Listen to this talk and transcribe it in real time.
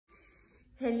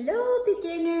Hello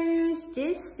beginners,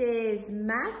 this is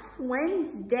Math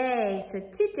Wednesday. So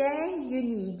today you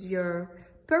need your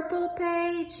purple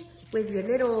page with your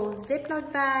little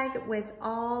Ziploc bag with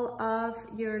all of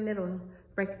your little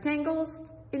rectangles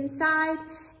inside,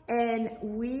 and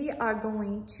we are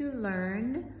going to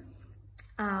learn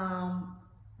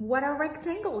what are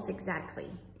rectangles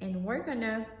exactly, and we're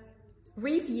gonna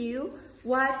review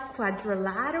what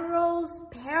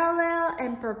quadrilaterals, parallel,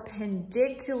 and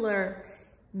perpendicular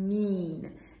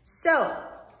mean. So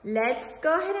let's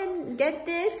go ahead and get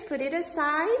this, put it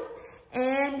aside,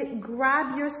 and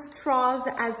grab your straws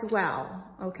as well.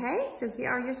 Okay, so here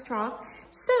are your straws.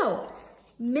 So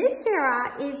Miss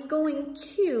Sarah is going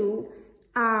to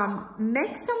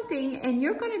make something, and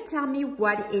you're going to tell me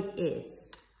what it is.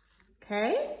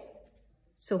 Okay,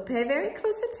 so pay very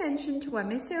close attention to what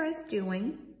Miss Sarah is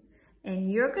doing,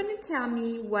 and you're going to tell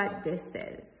me what this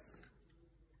is.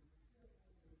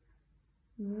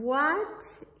 What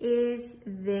is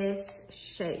this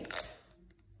shape?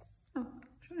 Oh,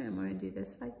 actually I'm going to do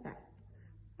this like that.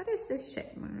 What is this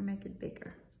shape? I'm going to make it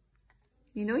bigger.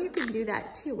 You know you can do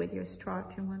that too with your straw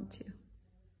if you want to.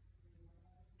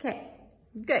 Okay,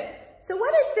 good. So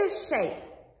what is this shape?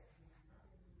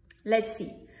 Let's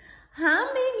see.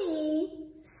 How many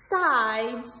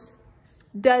sides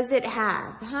does it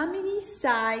have? How many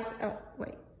sides? Oh,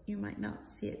 wait, you might not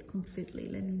see it completely.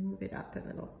 Let me move it up a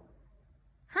little.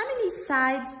 How many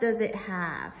sides does it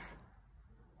have?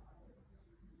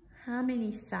 How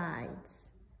many sides?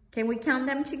 Can we count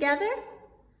them together?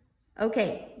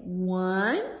 Okay,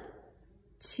 1,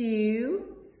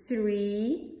 2,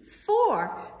 3,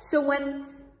 4. So when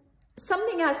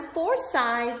something has 4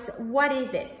 sides, what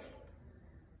is it?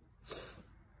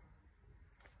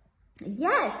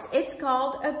 Yes, it's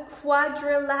called a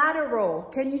quadrilateral.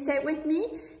 Can you say it with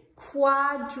me?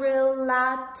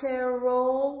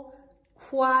 Quadrilateral.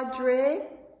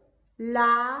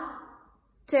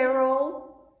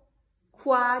 Quadrilateral,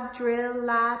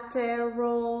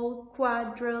 quadrilateral,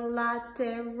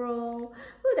 quadrilateral.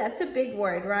 Oh, that's a big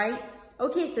word, right?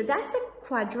 Okay, so that's a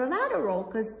quadrilateral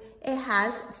because it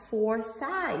has 4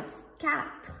 sides.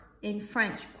 Quatre in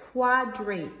French,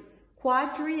 quadri.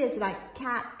 Quadri is like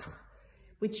quatre,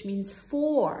 which means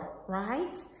 4,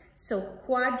 right? So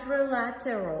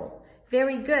quadrilateral,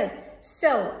 very good.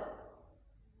 So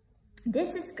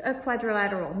this is a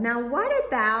quadrilateral. Now, what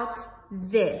about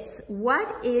this?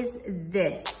 What is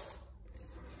this?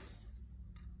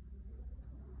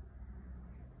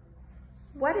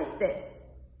 What is this?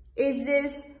 Is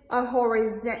this a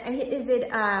horizontal? Is it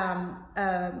a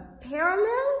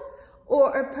parallel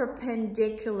or a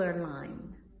perpendicular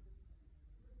line?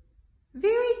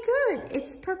 Very good.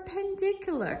 It's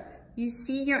perpendicular. You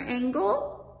see your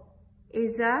angle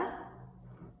is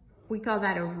we call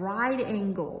that a right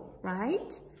angle,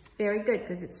 right? Very good,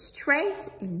 because it's straight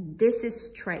and this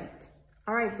is straight.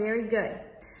 All right, very good.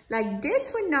 Like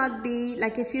this would not be,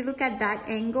 like if you look at that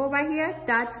angle right here,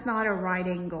 that's not a right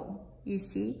angle. You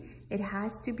see, it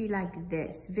has to be like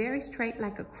this, very straight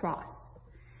like a cross.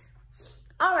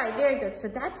 All right, very good. So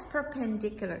that's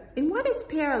perpendicular. And what is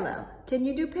parallel? Can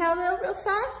you do parallel real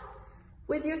fast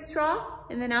with your straw?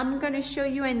 And then I'm gonna show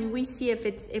you and we see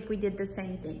if we did the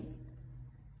same thing.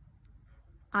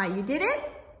 You did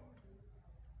it?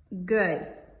 Good.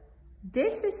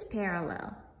 This is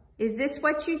parallel. Is this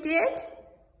what you did?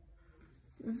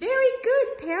 Very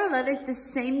good. Parallel is the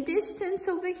same distance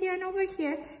over here and over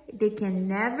here. They can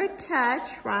never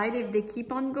touch, right? If they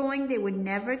keep on going, they would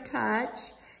never touch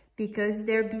because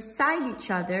they're beside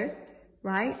each other,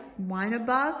 right? One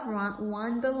above,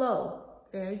 one below.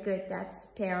 Very good. That's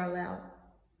parallel.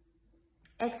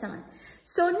 Excellent.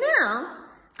 So now,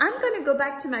 I'm going to go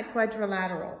back to my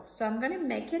quadrilateral. So I'm going to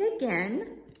make it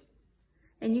again.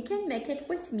 And you can make it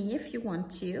with me if you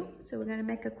want to. So we're going to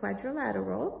make a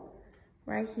quadrilateral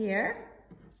right here.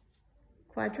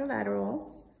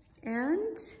 Quadrilateral.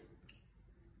 And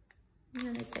I'm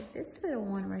going to take this little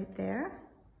one right there.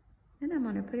 And I'm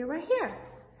going to put it right here.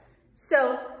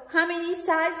 So how many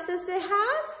sides does it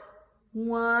have?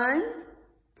 1,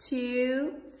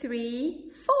 2,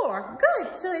 3, 4.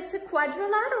 Good. So it's a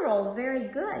quadrilateral. Very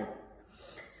good.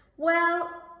 Well,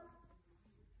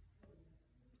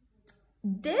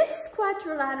 this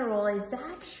quadrilateral is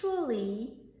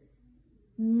actually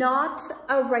not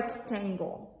a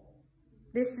rectangle.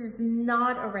 This is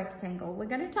not a rectangle. We're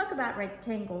going to talk about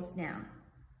rectangles now.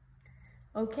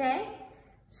 Okay?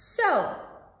 So,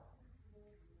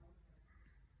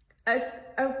 a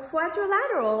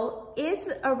quadrilateral is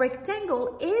a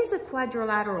rectangle, is a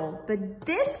quadrilateral, but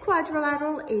this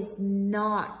quadrilateral is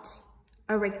not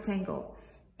a rectangle.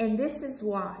 And this is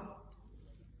why.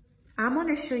 I'm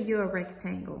going to show you a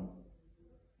rectangle.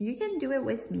 You can do it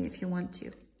with me if you want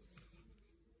to.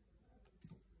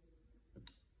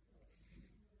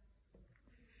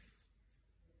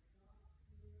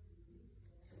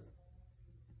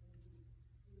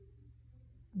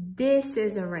 This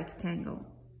is a rectangle.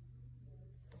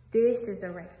 This is a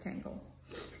rectangle.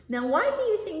 Now, why do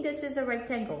you think this is a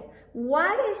rectangle?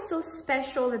 What is so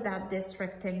special about this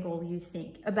rectangle, you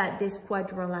think, about this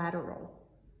quadrilateral?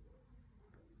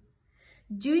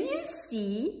 Do you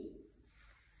see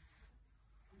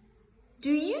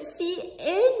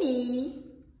any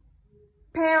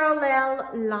parallel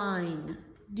line?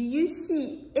 Do you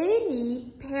see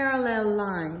any parallel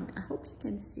line? I hope you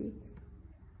can see.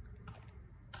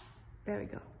 There we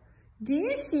go. Do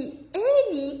you see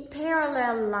any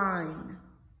parallel line?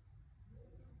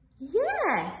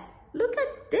 Yes. Look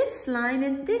at this line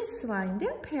and this line.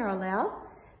 They're parallel.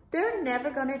 They're never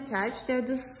going to touch. They're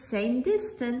the same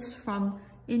distance from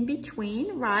in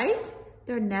between, right?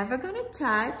 They're never going to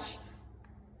touch.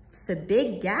 It's a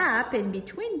big gap in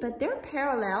between, but they're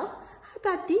parallel. How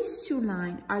about these two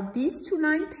lines? Are these two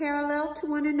lines parallel to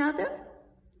one another?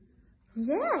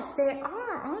 Yes, they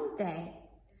are, aren't they?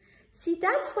 See,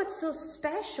 that's what's so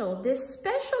special. This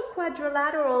special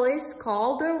quadrilateral is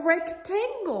called a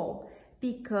rectangle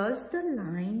because the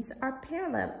lines are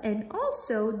parallel. And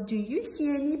also, do you see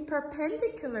any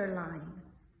perpendicular line?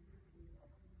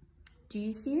 Do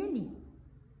you see any?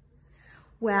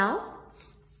 Well,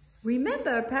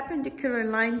 remember, a perpendicular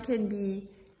line can be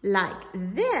like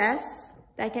this.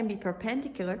 That can be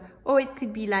perpendicular. Or it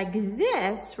could be like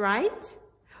this, right?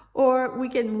 Or we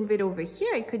can move it over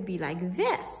here. It could be like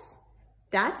this.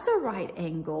 That's a right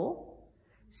angle.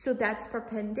 So that's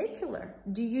perpendicular.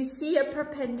 Do you see a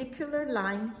perpendicular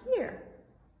line here?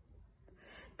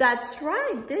 That's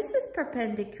right. This is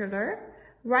perpendicular.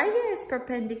 Right here is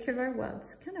perpendicular. Well,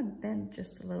 it's kind of bent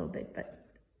just a little bit, but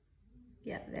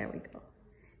yeah, there we go.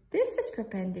 This is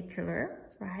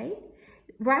perpendicular, right?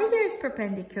 Right here is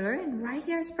perpendicular and right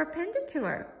here is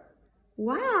perpendicular.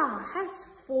 Wow, it has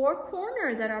 4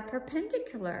 corners that are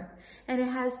perpendicular. And it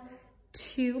has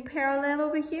 2 parallel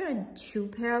over here and 2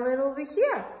 parallel over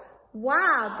here.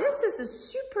 Wow, this is a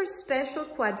super special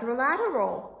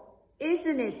quadrilateral,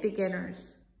 isn't it,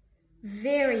 beginners?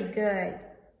 Very good.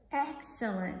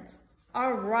 Excellent.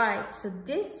 All right, so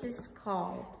this is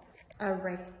called a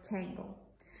rectangle.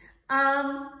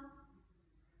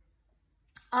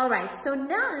 All right, so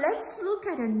now let's look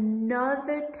at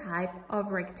another type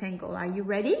of rectangle. Are you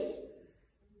ready?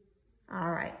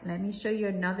 All right, let me show you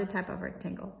another type of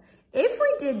rectangle. If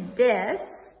we did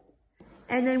this,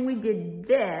 and then we did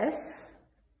this,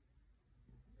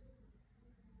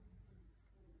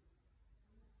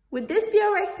 would this be a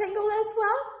rectangle as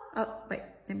well? Oh, wait,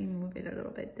 let me move it a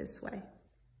little bit this way.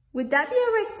 Would that be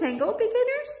a rectangle,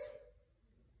 beginners?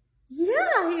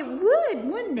 Yeah, it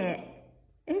would, wouldn't it?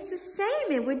 It's the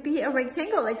same. It would be a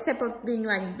rectangle, except of being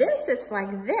like this, it's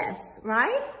like this,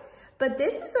 right? But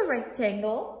this is a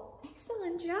rectangle.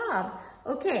 Excellent job.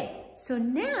 Okay, so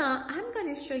now I'm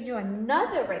going to show you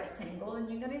another rectangle, and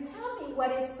you're going to tell me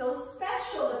what is so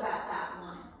special about that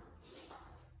one.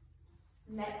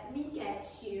 Let me get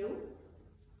you.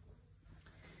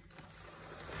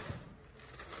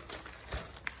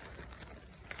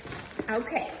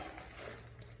 Okay.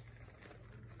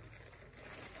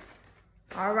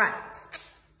 All right.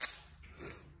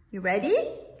 You ready?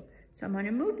 So I'm going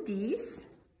to move these.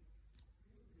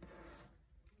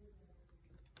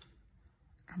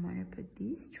 I'm going to put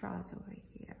these straws over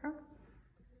here.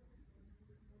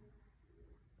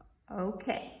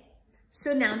 Okay.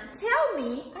 So now tell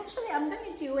me, actually I'm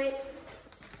going to do it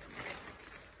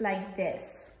like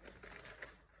this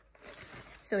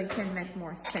so it can make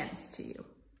more sense to you.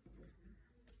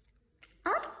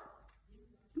 Up.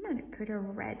 I'm going to put a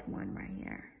red one right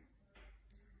here.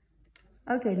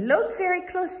 Okay, look very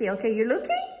closely. Okay, you're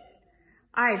looking?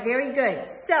 All right, very good.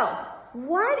 So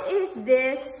what is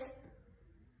this?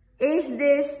 Is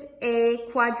this a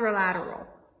quadrilateral?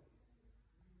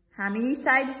 How many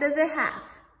sides does it have?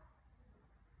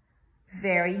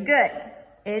 Very good.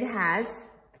 It has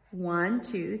 1,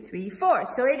 2, 3, 4.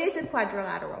 So it is a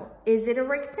quadrilateral. Is it a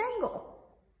rectangle?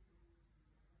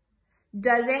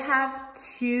 Does it have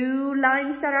 2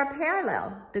 lines that are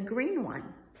parallel? The green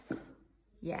one.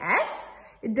 Yes.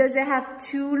 Does it have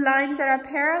 2 lines that are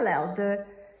parallel?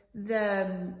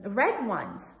 The red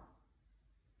ones.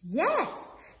 Yes.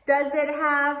 Does it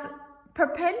have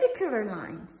perpendicular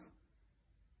lines?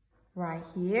 Right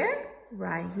here,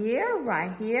 right here,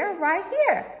 right here, right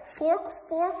here. 4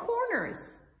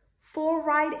 corners, 4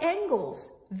 right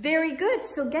angles. Very good.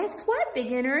 So guess what,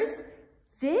 beginners?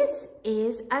 This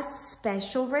is a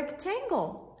special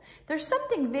rectangle. There's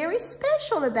something very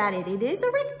special about it. It is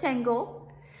a rectangle,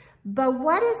 but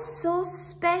what is so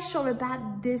special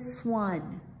about this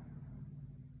one?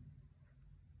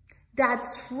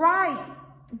 That's right.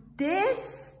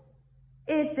 This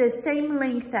is the same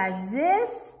length as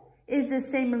this, is the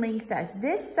same length as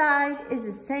this side, is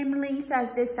the same length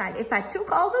as this side. If I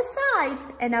took all the sides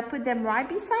and I put them right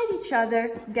beside each other,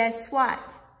 guess what?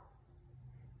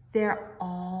 They're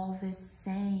all the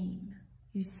same.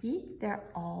 You see, they're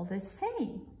all the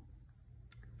same.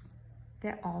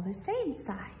 They're all the same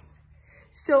size.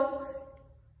 So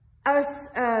a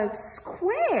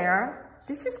square,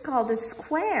 this is called a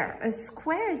square. A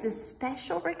square is a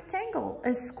special rectangle.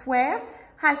 A square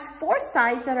has 4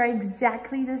 sides that are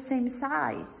exactly the same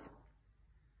size,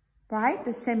 right?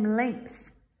 The same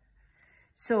length.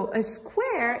 So a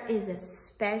square is a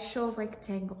special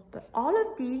rectangle, but all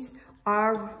of these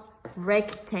are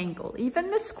rectangle,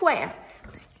 even the square.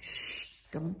 Shh,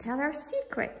 don't tell our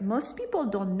secret. Most people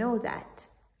don't know that.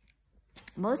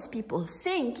 Most people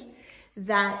think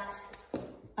that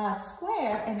a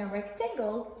square and a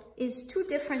rectangle is 2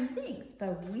 different things,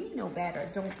 but we know better,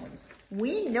 don't we?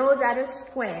 We know that a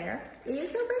square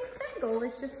is a rectangle.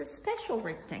 It's just a special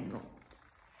rectangle.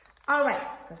 All right,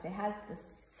 because it has the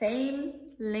same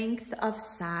length of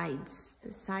sides.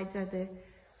 The sides are the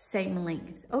same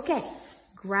length. Okay,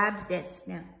 grab this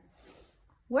now.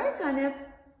 We're gonna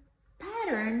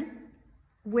pattern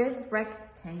with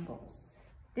rectangles.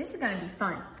 This is gonna be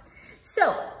fun.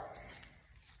 So,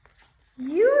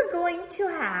 you're going to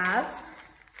have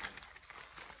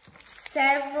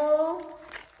several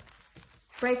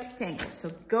rectangles. So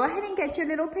go ahead and get your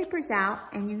little papers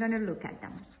out and you're gonna look at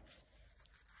them.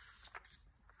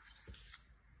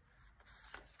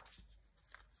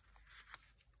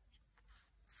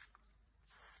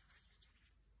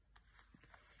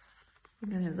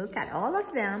 You're gonna look at all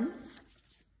of them.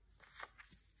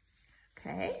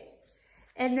 Okay.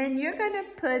 And then you're gonna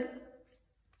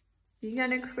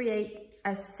create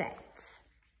a set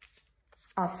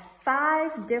of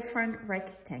 5 different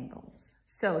rectangles.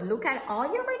 So look at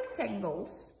all your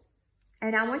rectangles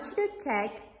and I want you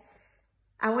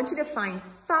to find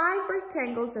 5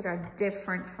 rectangles that are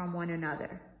different from one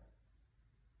another.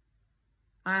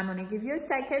 I'm gonna give you a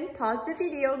second, pause the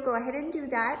video, go ahead and do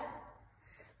that.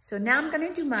 So now I'm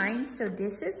gonna do mine. So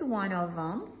this is one of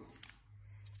them.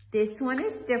 This one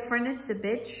is different, it's a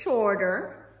bit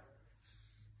shorter.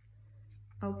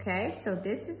 Okay, so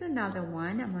this is another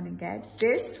one I'm gonna get.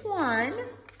 This one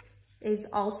is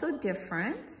also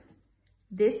different.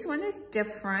 This one is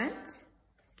different.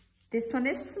 This one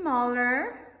is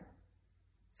smaller.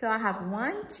 So I have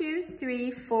 1, 2,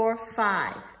 3, 4,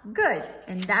 5. Good,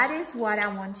 and that is what I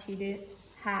want you to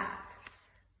have.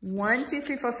 1, 2,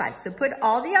 3, 4, 5. So put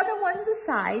all the other ones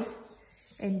aside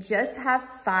and just have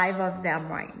 5 of them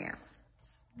right now.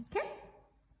 Okay?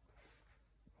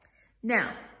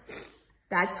 Now,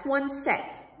 that's one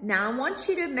set. Now I want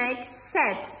you to make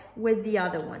sets with the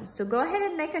other ones. So go ahead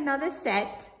and make another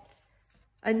set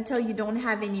until you don't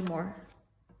have any more.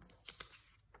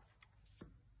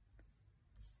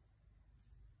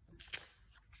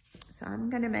 So I'm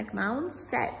gonna make my own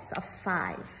sets of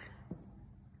 5.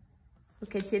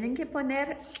 Okay, tienen que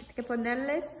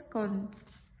ponerles con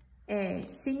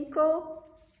 5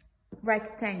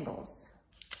 rectangles.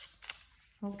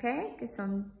 Okay, que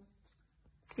son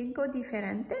 5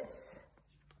 diferentes.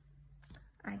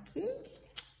 Aquí,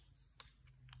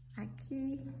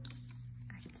 aquí,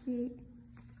 aquí,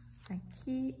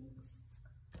 aquí,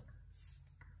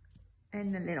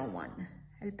 and the little one,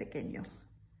 el pequeño,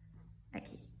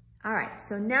 aquí. All right,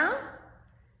 so now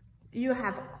you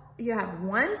have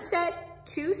 1 set,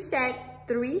 2 set,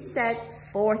 3 set,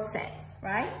 4 sets,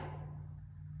 right?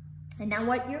 And now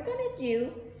what you're gonna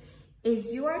do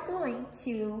is you are going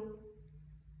to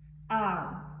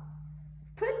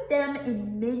put them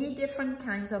in many different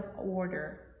kinds of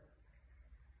order.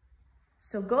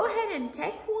 So go ahead and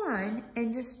take one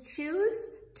and just choose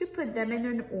to put them in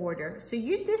an order. So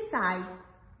you decide,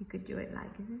 you could do it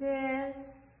like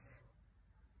this.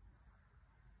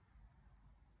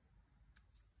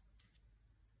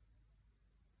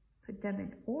 Put them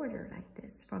in order like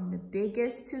this, from the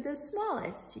biggest to the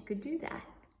smallest. You could do that,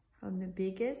 from the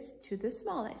biggest to the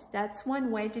smallest. That's one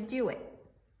way to do it,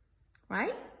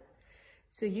 right?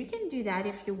 So you can do that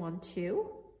if you want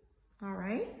to, all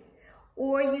right?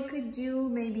 Or you could do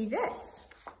maybe this.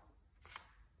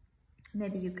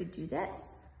 Maybe you could do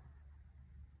this.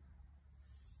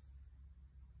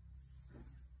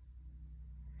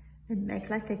 And make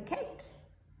like a cake.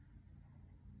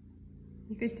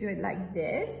 You could do it like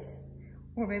this,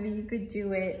 Or maybe you could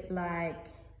do it like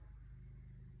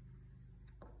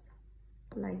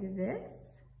this.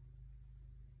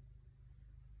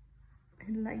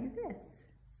 And like this.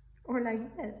 Or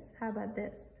like this. How about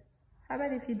this? How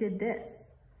about if you did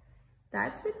this?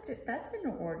 That's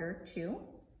in order too,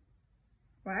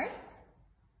 right?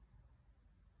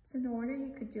 It's in order.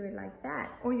 You could do it like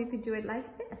that, or you could do it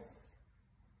like this.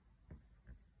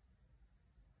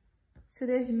 So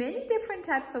there's many different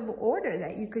types of order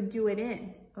that you could do it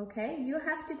in, okay? You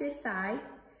have to decide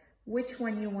which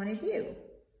one you want to do.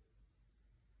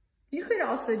 You could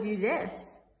also do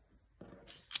this.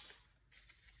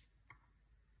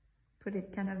 Put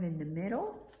it kind of in the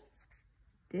middle.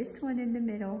 This one in the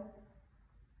middle.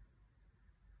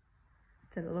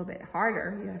 It's a little bit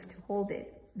harder. You have to hold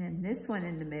it. And then this one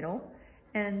in the middle.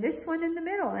 And this one in the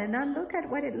middle. And then look at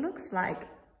what it looks like.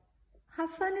 How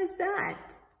fun is that?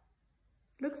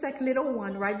 Looks like little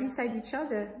one right beside each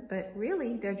other. But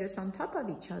really, they're just on top of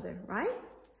each other, right?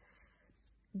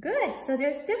 Good. So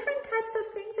there's different types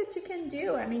of things that you can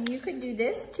do. I mean, you could do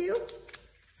this too.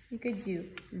 You could do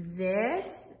this.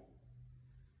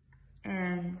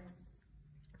 And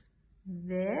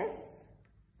this.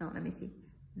 No, let me see.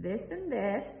 This and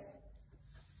this,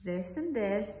 this and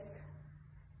this,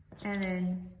 and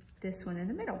then this one in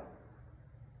the middle.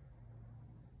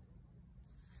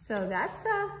 So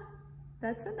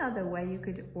that's another way you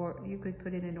could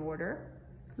put it in order.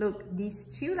 Look, these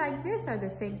two like this are the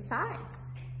same size.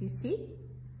 You see?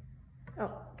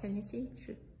 Oh, can you see?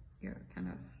 You're kind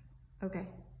of, okay.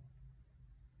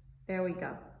 There we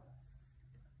go.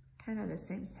 Kind of the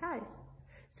same size.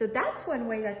 So that's one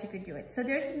way that you could do it. So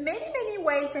there's many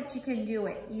ways that you can do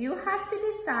it. You have to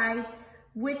decide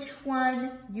which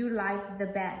one you like the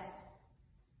best.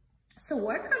 So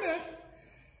work on it.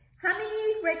 How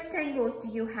many rectangles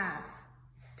do you have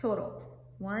total?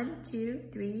 1, 2,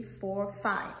 3, 4,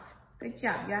 5. Good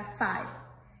job, you have 5.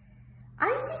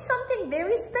 I see something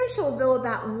very special though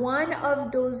about one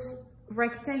of those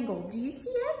rectangles. Do you see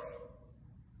it?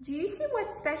 Do you see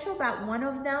what's special about one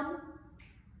of them?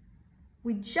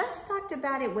 We just talked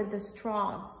about it with the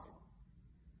straws.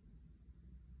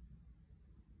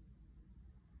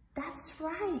 That's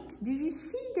right. Do you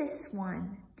see this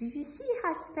one? Do you see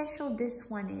how special this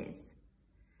one is?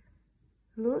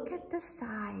 Look at the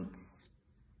sides.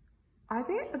 Are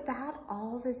they about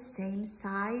all the same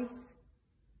size?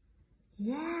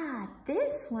 Yeah,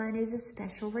 this one is a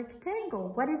special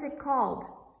rectangle. What is it called?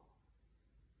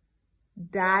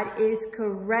 That is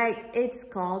correct. It's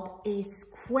called a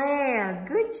square.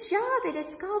 Good job. It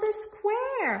is called a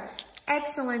square.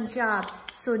 Excellent job.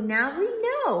 So now we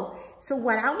know. So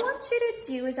what I want you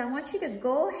to do is I want you to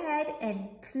go ahead and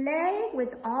play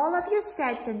with all of your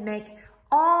sets and make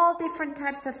all different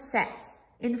types of sets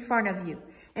in front of you.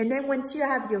 And then once you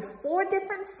have your 4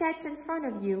 different sets in front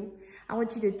of you, I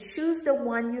want you to choose the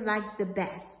one you like the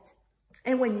best.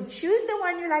 And when you choose the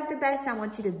one you like the best, I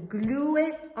want you to glue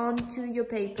it onto your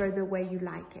paper the way you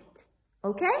like it.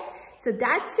 Okay? So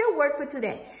that's your work for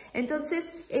today.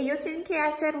 Entonces, ellos tienen que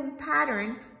hacer un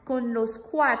pattern con los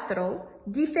 4,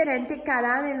 diferente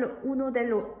cada uno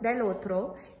del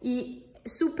otro. Y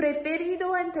su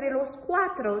preferido entre los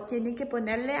 4 tienen que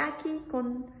ponerle aquí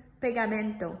con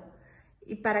pegamento.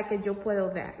 Y para que yo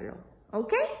pueda verlo.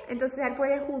 ¿Ok? Entonces, él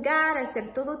puede jugar,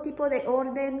 hacer todo tipo de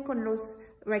orden con los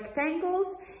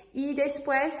rectangles y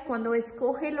después cuando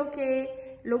escoge lo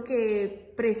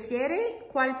que prefiere,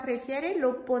 cuál prefiere,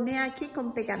 lo pone aquí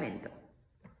con pegamento.